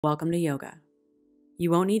Welcome to yoga. You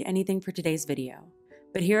won't need anything for today's video,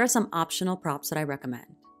 but here are some optional props that I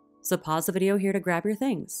recommend. So pause the video here to grab your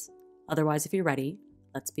things. Otherwise, if you're ready,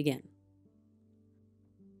 let's begin.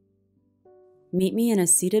 Meet me in a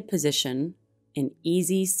seated position, an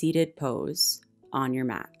easy seated pose on your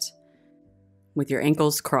mat, with your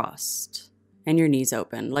ankles crossed and your knees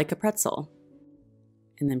open like a pretzel.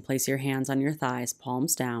 And then place your hands on your thighs,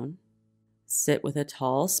 palms down. Sit with a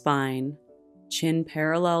tall spine, chin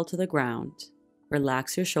parallel to the ground.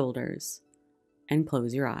 Relax your shoulders and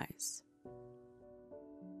close your eyes.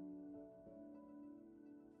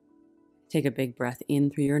 Take a big breath in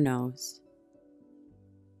through your nose,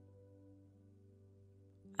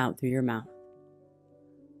 out through your mouth.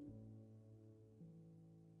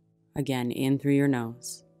 Again, in through your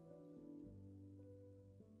nose,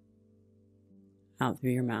 out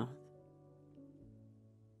through your mouth.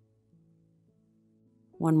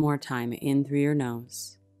 One more time, in through your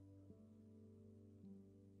nose,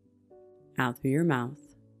 out through your mouth.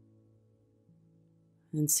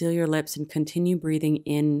 And seal your lips and continue breathing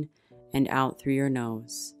in and out through your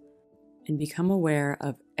nose. And become aware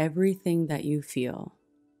of everything that you feel,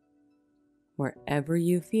 wherever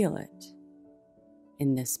you feel it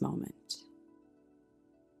in this moment.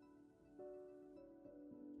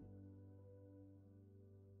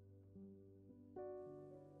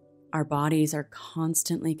 Our bodies are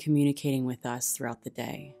constantly communicating with us throughout the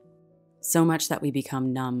day, so much that we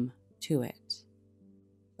become numb to it.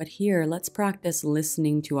 But here, let's practice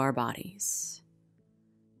listening to our bodies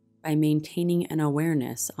by maintaining an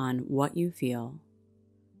awareness on what you feel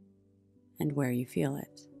and where you feel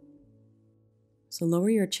it. So lower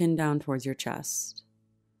your chin down towards your chest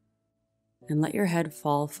and let your head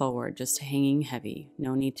fall forward, just hanging heavy.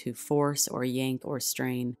 No need to force or yank or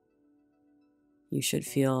strain. You should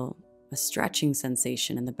feel a stretching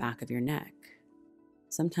sensation in the back of your neck,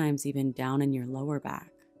 sometimes even down in your lower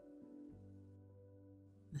back.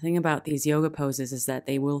 The thing about these yoga poses is that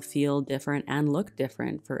they will feel different and look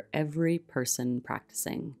different for every person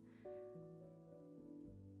practicing.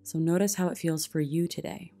 So notice how it feels for you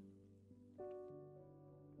today.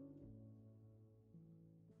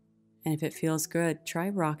 And if it feels good, try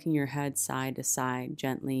rocking your head side to side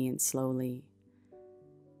gently and slowly.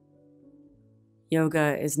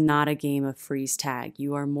 Yoga is not a game of freeze tag.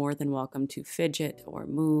 You are more than welcome to fidget or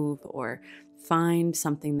move or find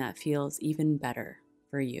something that feels even better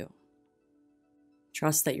for you.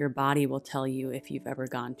 Trust that your body will tell you if you've ever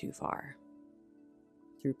gone too far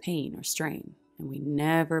through pain or strain, and we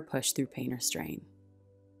never push through pain or strain.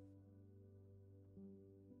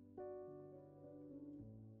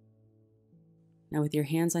 Now with your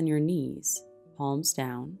hands on your knees, palms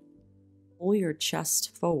down, pull your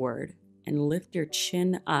chest forward and lift your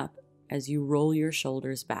chin up as you roll your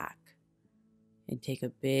shoulders back. And take a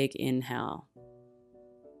big inhale.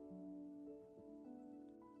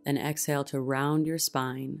 Then exhale to round your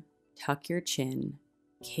spine, tuck your chin,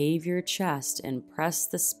 cave your chest, and press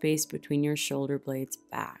the space between your shoulder blades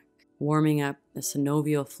back. Warming up the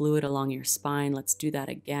synovial fluid along your spine. Let's do that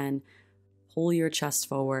again. Pull your chest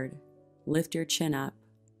forward, lift your chin up,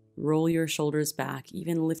 roll your shoulders back,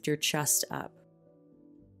 even lift your chest up.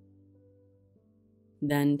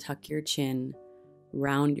 Then tuck your chin,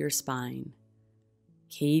 round your spine,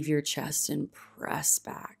 cave your chest, and press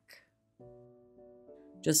back.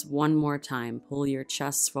 Just one more time. Pull your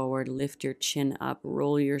chest forward, lift your chin up,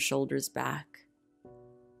 roll your shoulders back.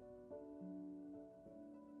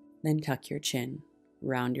 Then tuck your chin,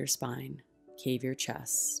 round your spine, cave your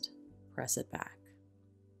chest, press it back.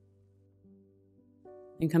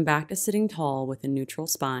 And come back to sitting tall with a neutral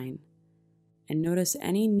spine and notice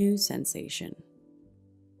any new sensation.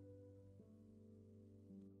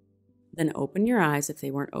 Then open your eyes if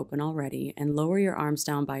they weren't open already and lower your arms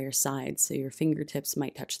down by your sides so your fingertips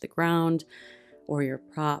might touch the ground or your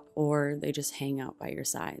prop, or they just hang out by your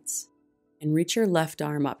sides. And reach your left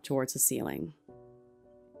arm up towards the ceiling.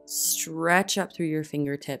 Stretch up through your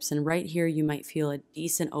fingertips, and right here you might feel a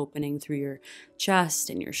decent opening through your chest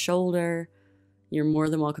and your shoulder. You're more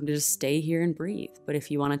than welcome to just stay here and breathe. But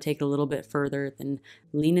if you want to take it a little bit further, then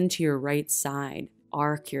lean into your right side.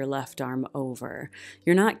 Arc your left arm over.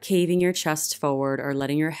 You're not caving your chest forward or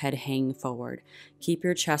letting your head hang forward. Keep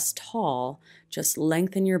your chest tall. Just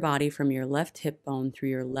lengthen your body from your left hip bone through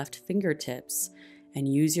your left fingertips and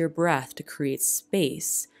use your breath to create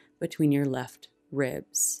space between your left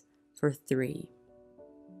ribs for 3,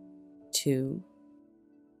 2,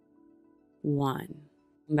 1.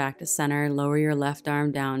 Come back to center. Lower your left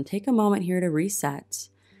arm down. Take a moment here to reset.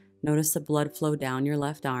 Notice the blood flow down your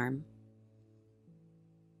left arm.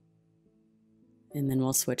 And then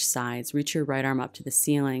we'll switch sides. Reach your right arm up to the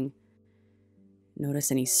ceiling.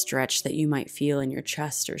 Notice any stretch that you might feel in your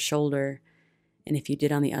chest or shoulder. And if you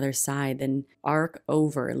did on the other side, then arc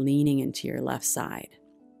over, leaning into your left side.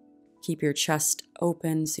 Keep your chest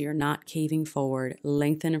open so you're not caving forward.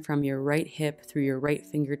 Lengthen from your right hip through your right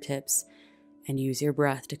fingertips, and use your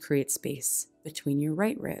breath to create space between your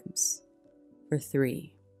right ribs. For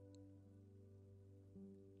 3,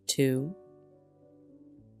 2,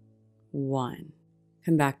 1.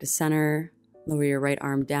 Come back to center. Lower your right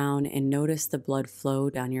arm down and notice the blood flow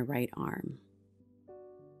down your right arm.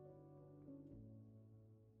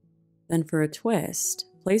 Then for a twist,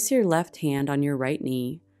 place your left hand on your right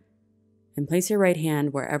knee and place your right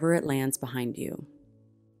hand wherever it lands behind you.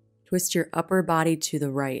 Twist your upper body to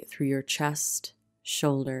the right through your chest,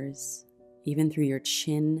 shoulders, even through your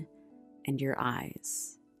chin and your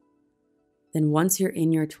eyes. Then once you're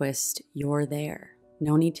in your twist, you're there.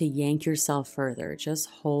 No need to yank yourself further. Just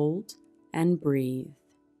hold and breathe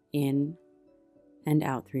in and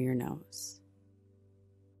out through your nose.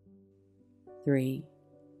 3,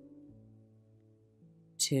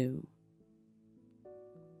 2,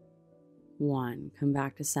 1. Come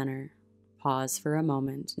back to center. Pause for a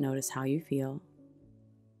moment. Notice how you feel.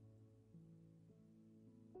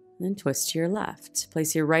 Then twist to your left.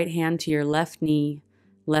 Place your right hand to your left knee.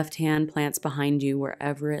 Left hand plants behind you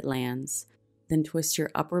wherever it lands. Then twist your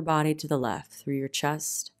upper body to the left through your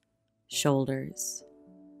chest, shoulders,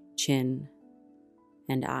 chin,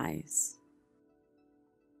 and eyes.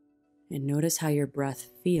 And notice how your breath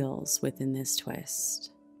feels within this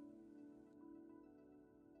twist.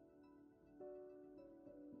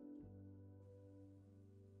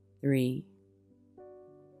 3,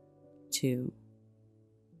 2,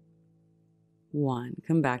 1.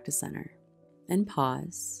 Come back to center. Then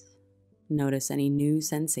pause. Notice any new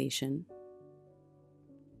sensation.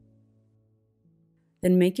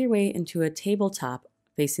 Then make your way into a tabletop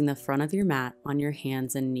facing the front of your mat on your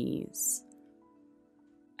hands and knees.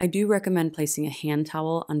 I do recommend placing a hand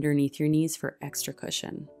towel underneath your knees for extra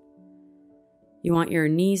cushion. You want your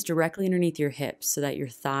knees directly underneath your hips so that your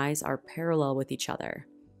thighs are parallel with each other,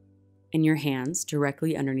 and your hands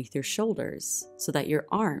directly underneath your shoulders so that your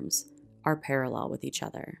arms are parallel with each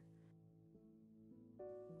other.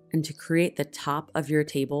 And to create the top of your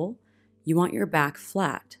table, you want your back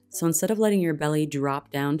flat. So instead of letting your belly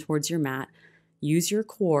drop down towards your mat, use your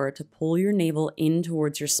core to pull your navel in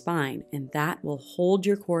towards your spine, and that will hold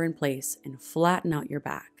your core in place and flatten out your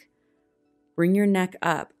back. Bring your neck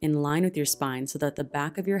up in line with your spine so that the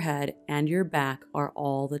back of your head and your back are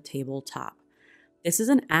all the tabletop. This is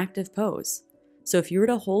an active pose. So if you were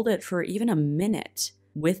to hold it for even a minute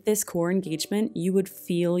with this core engagement, you would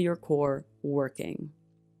feel your core working.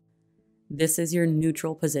 This is your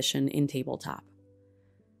neutral position in tabletop.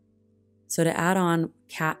 So to add on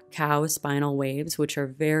cat-cow spinal waves, which are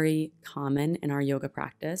very common in our yoga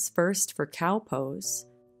practice, first for cow pose,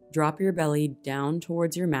 drop your belly down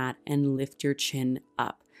towards your mat and lift your chin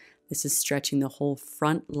up. This is stretching the whole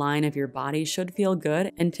front line of your body. Should feel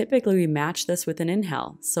good, and typically we match this with an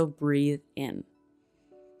inhale, so breathe in.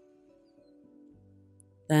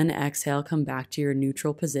 Then exhale, come back to your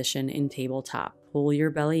neutral position in tabletop. Pull your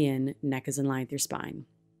belly in, neck is in line with your spine.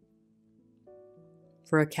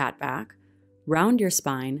 For a cat back, round your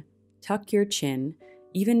spine, tuck your chin,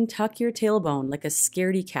 even tuck your tailbone like a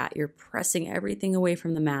scaredy cat. You're pressing everything away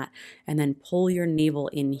from the mat, and then pull your navel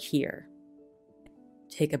in here.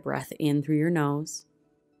 Take a breath in through your nose.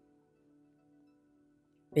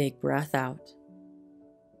 Big breath out.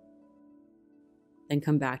 Then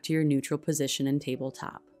come back to your neutral position in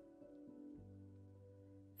tabletop.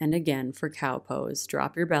 And again, for cow pose,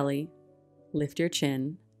 drop your belly, lift your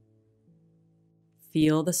chin,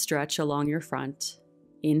 feel the stretch along your front.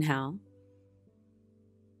 Inhale.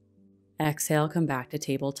 Exhale, come back to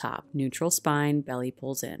tabletop. Neutral spine, belly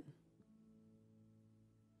pulls in.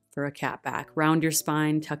 For a cat back, round your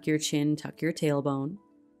spine, tuck your chin, tuck your tailbone.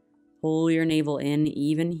 Pull your navel in,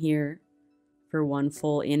 even here, for one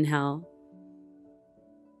full inhale.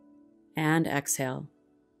 And exhale.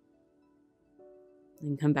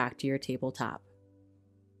 And come back to your tabletop.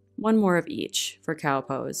 One more of each. For cow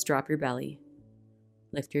pose, drop your belly,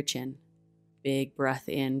 lift your chin. Big breath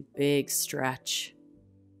in, big stretch.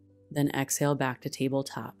 Then exhale back to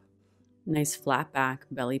tabletop. Nice flat back,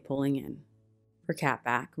 belly pulling in. For cat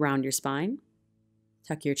back, round your spine,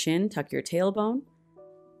 tuck your chin, tuck your tailbone.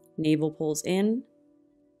 Navel pulls in,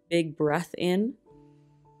 big breath in,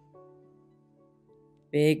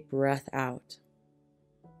 big breath out.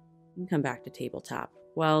 And come back to tabletop.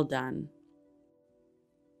 Well done.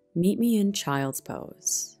 Meet me in child's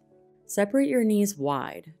pose. Separate your knees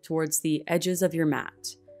wide towards the edges of your mat.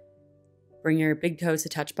 Bring your big toes to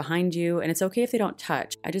touch behind you, and it's okay if they don't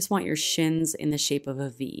touch. I just want your shins in the shape of a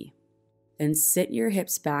V. Then sit your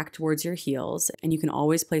hips back towards your heels, and you can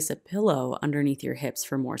always place a pillow underneath your hips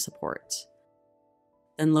for more support.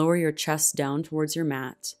 Then lower your chest down towards your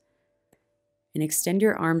mat, and extend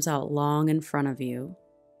your arms out long in front of you,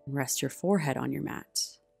 and rest your forehead on your mat.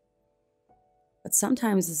 But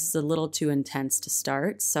sometimes this is a little too intense to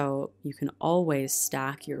start, so you can always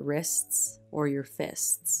stack your wrists or your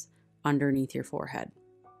fists underneath your forehead.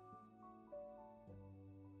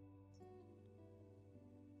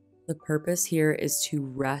 The purpose here is to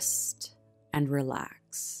rest and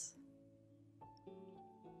relax.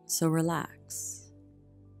 So relax.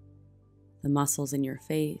 The muscles in your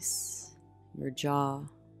face, your jaw,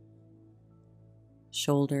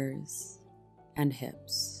 shoulders, and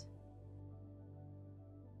hips.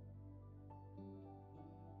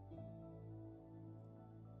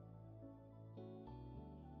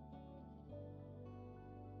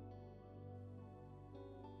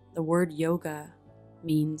 The word yoga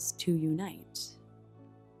means to unite.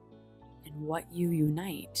 And what you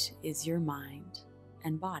unite is your mind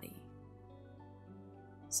and body.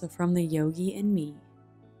 So from the yogi in me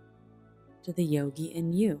to the yogi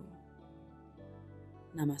in you,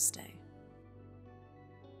 namaste.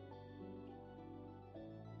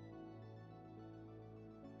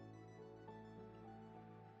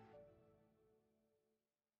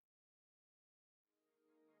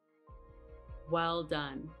 Well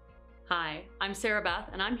done. Hi, I'm Sarah Beth,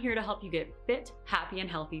 and I'm here to help you get fit, happy, and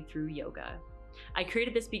healthy through yoga. I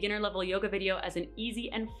created this beginner level yoga video as an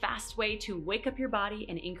easy and fast way to wake up your body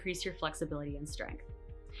and increase your flexibility and strength.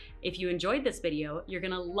 If you enjoyed this video, you're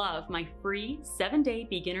gonna love my free 7-day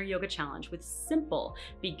beginner yoga challenge with simple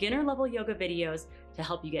beginner level yoga videos to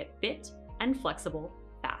help you get fit and flexible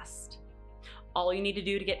fast. All you need to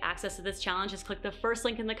do to get access to this challenge is click the first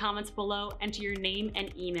link in the comments below, enter your name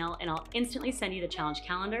and email, and I'll instantly send you the challenge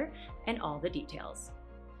calendar and all the details.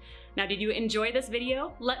 Now, did you enjoy this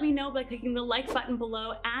video? Let me know by clicking the like button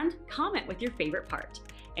below and comment with your favorite part.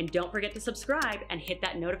 And don't forget to subscribe and hit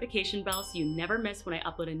that notification bell so you never miss when I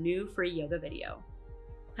upload a new free yoga video.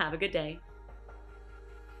 Have a good day.